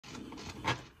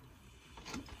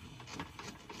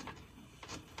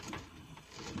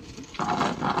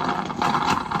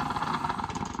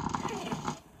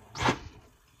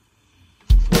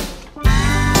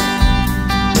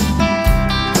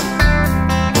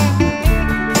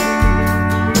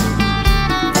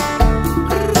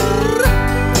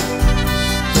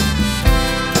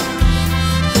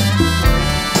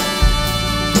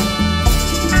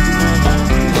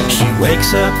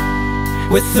wakes up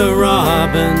with the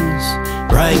robins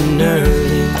bright and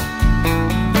early.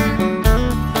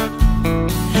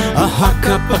 A hot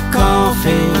cup of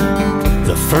coffee,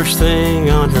 the first thing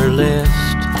on her list.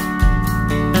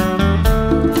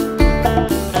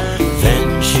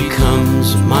 Then she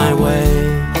comes my way.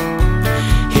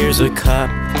 Here's a cup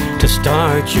to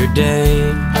start your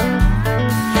day.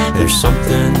 There's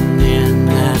something in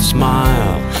that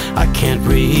smile I can't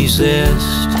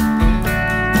resist.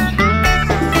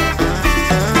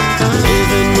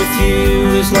 Living with you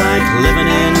is like living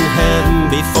in heaven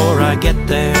before I get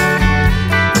there.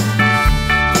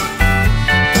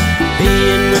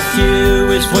 Being with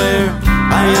you is where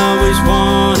I always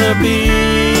wanna be.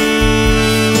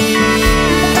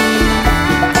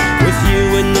 With you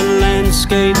in the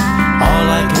landscape, all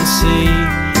I can see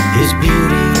is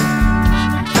beauty.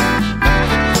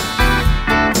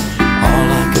 All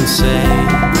I can say,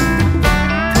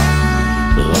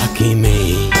 lucky me.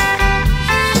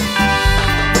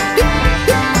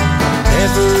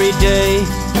 Every day,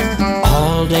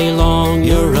 all day long,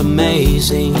 you're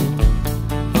amazing.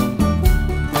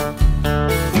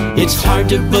 It's hard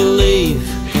to believe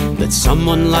that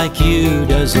someone like you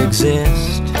does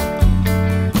exist.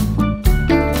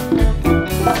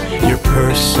 Your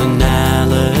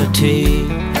personality,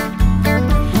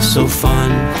 so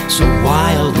fun, so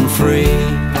wild and free.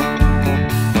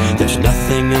 There's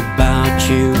nothing about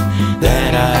you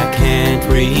that I can't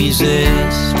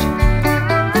resist.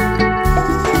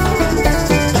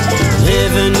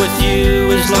 Living with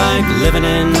you is like living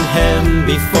in heaven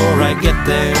before I get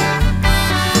there.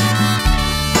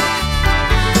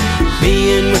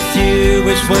 Being with you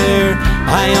is where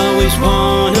I always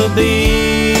wanna be.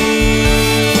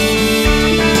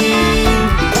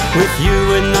 With you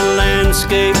in the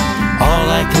landscape, all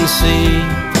I can see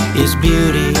is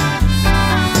beauty.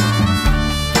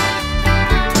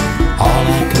 All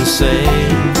I can say,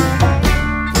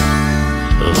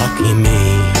 lucky me.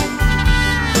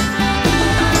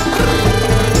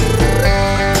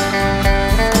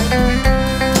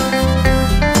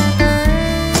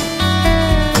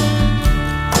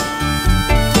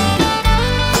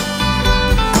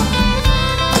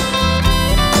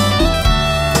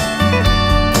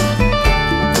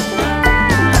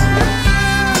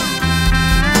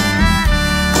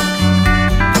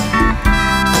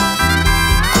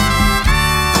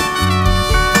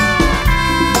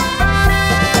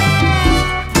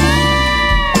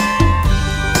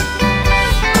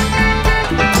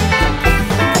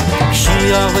 She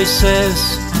always says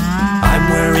I'm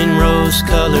wearing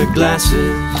rose-colored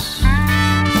glasses,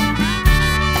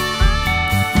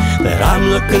 that I'm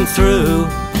looking through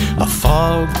a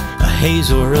fog, a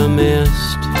haze, or a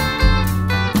mist.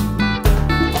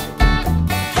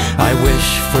 I wish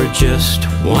for just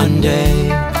one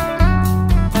day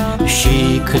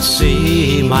she could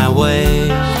see my way.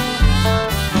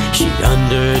 She'd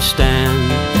understand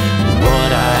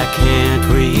what I can't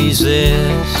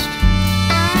resist.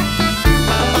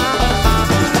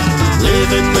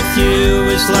 Living with you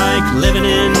is like living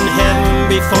in heaven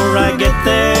before I get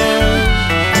there.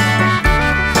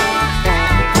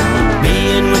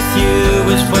 Being with you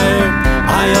is where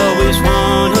I always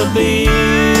wanna be.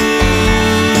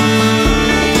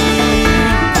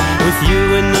 With you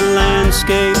in the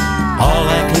landscape, all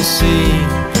I can see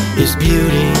is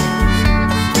beauty.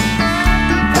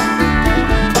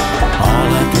 All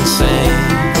I can say,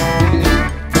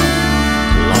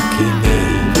 lucky me.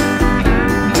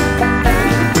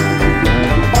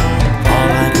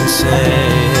 Say,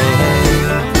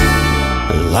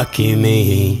 lucky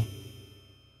me.